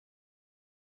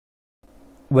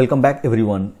Welcome back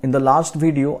everyone. In the last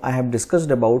video I have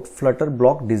discussed about Flutter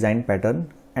block design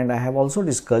pattern, and I have also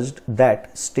discussed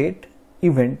that state,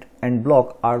 event and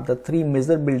block are the three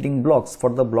major building blocks for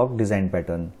the block design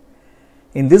pattern.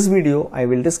 In this video I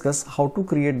will discuss how to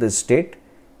create the state,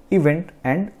 event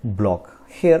and block.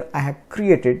 Here I have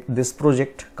created this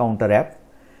project counter app.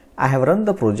 I have run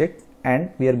the project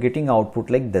and we are getting output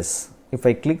like this. If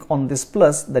I click on this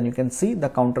plus, then you can see the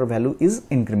counter value is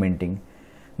incrementing.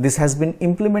 This has been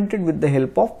implemented with the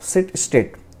help of set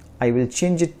state. I will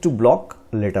change it to block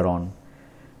later on.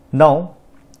 Now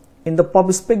in the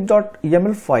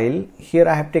pubspec.yaml file, here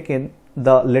I have taken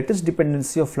the latest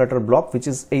dependency of Flutter block, which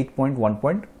is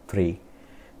 8.1.3.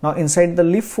 Now inside the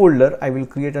leaf folder I will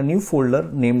create a new folder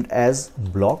named as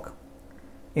block.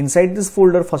 Inside this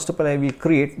folder, first of all I will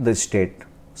create the state.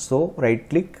 So right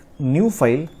click, new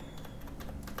file,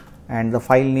 and the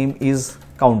file name is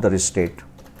counter state.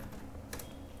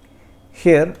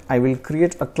 Here I will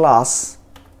create a class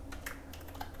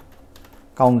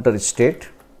counter state,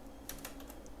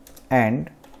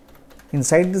 and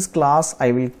inside this class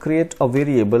I will create a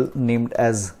variable named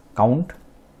as count.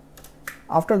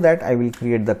 After that I will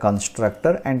create the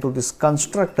constructor, and to this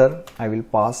constructor I will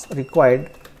pass required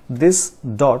this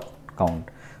dot count.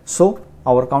 So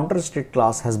our counter state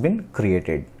class has been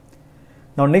created.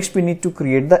 Now next we need to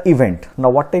create the event. Now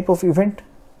what type of event?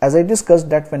 As I discussed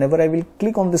that whenever I will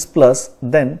click on this plus,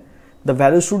 then the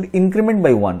value should increment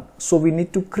by 1. So we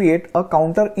need to create a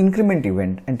counter increment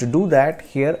event, and to do that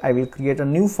here I will create a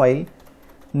new file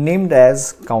named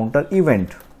as counter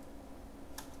event.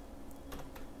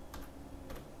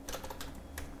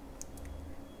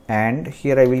 And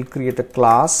here I will create a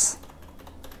class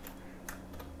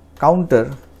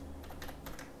counter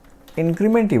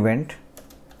increment event,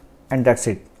 and that's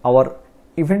it. Our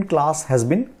event class has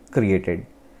been created.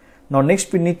 Now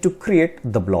next we need to create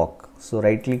the block. So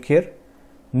right click here,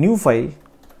 new file,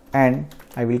 and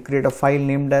I will create a file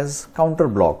named as counter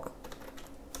block.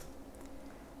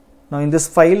 Now in this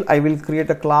file I will create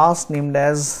a class named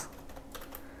as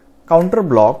counter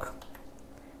block,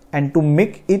 and to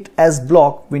make it as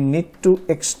block we need to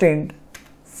extend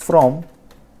from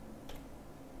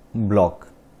block,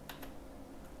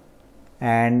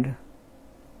 and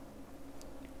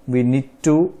we need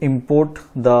to import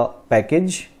the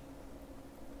package.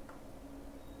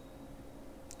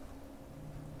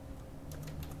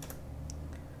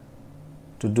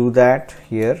 To do that,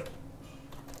 here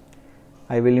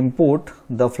I will import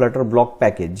the Flutter block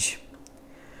package.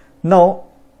 Now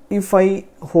if I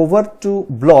hover to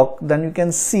block, then you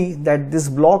can see that this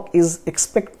block is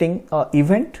expecting an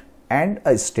event and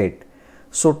a state.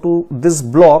 So to this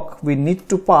block we need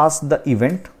to pass the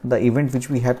event which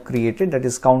we have created, that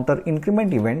is counter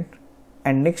increment event,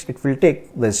 and next it will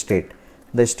take the state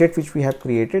which we have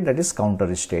created, that is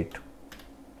counter state.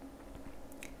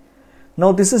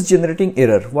 Now this is generating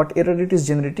error. What error it is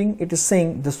generating? It is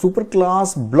saying the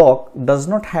superclass block does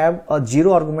not have a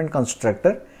zero argument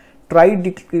constructor. Try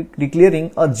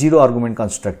declaring a zero argument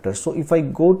constructor. So if I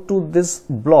go to this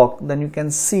block, then you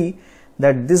can see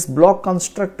that this block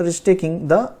constructor is taking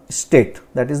the state,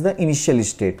 that is the initial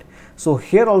state. So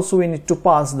here also we need to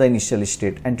pass the initial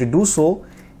state, and to do so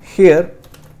here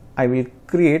I will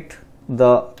create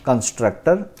the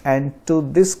constructor, and to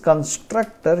this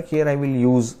constructor here I will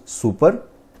use super,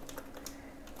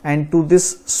 and to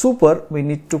this super we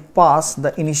need to pass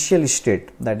the initial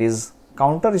state, that is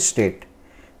counter state,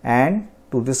 and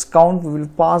to this count we will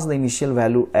pass the initial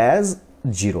value as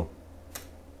 0.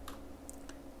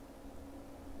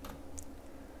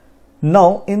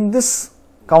 Now in this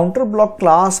counter block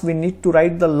class we need to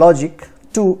write the logic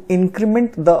to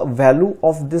increment the value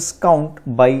of this count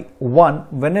by 1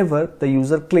 whenever the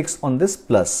user clicks on this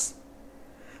plus.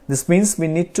 This means we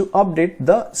need to update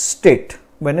the state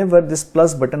whenever this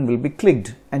plus button will be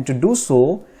clicked, and to do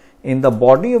so in the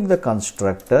body of the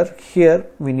constructor here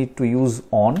we need to use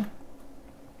on,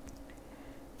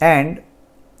 and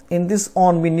in this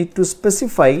on we need to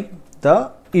specify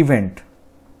the event.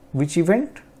 Which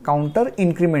event? Counter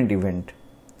increment event.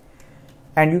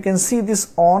 And you can see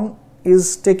this on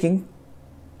is taking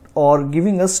or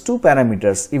giving us two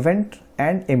parameters, event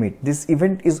and emit. This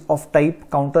event is of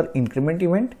type counter increment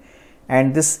event,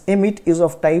 and this emit is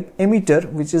of type emitter,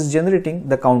 which is generating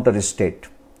the counter state.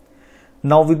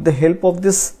 Now with the help of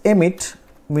this emit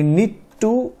we need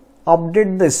to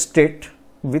update the state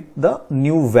with the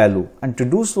new value, and to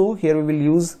do so here we will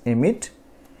use emit,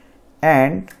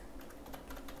 and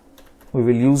we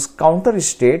will use counter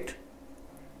state,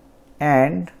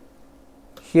 and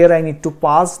here I need to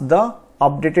pass the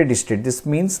updated state. This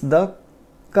means the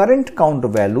current count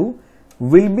value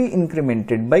will be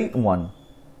incremented by 1.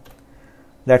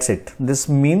 That's it. This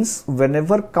means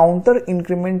whenever counter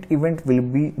increment event will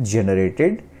be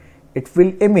generated, it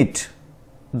will emit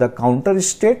the counter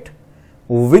state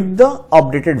with the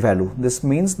updated value. This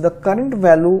means the current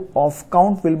value of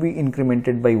count will be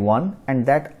incremented by 1 and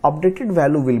that updated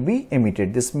value will be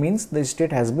emitted. This means the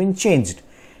state has been changed,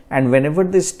 and whenever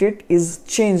the state is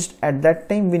changed, at that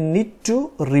time we need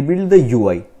to rebuild the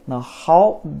UI. Now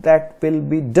how that will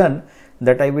be done,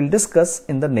 that I will discuss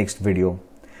in the next video.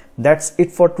 That's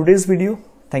it for today's video.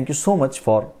 Thank you so much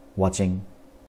for watching.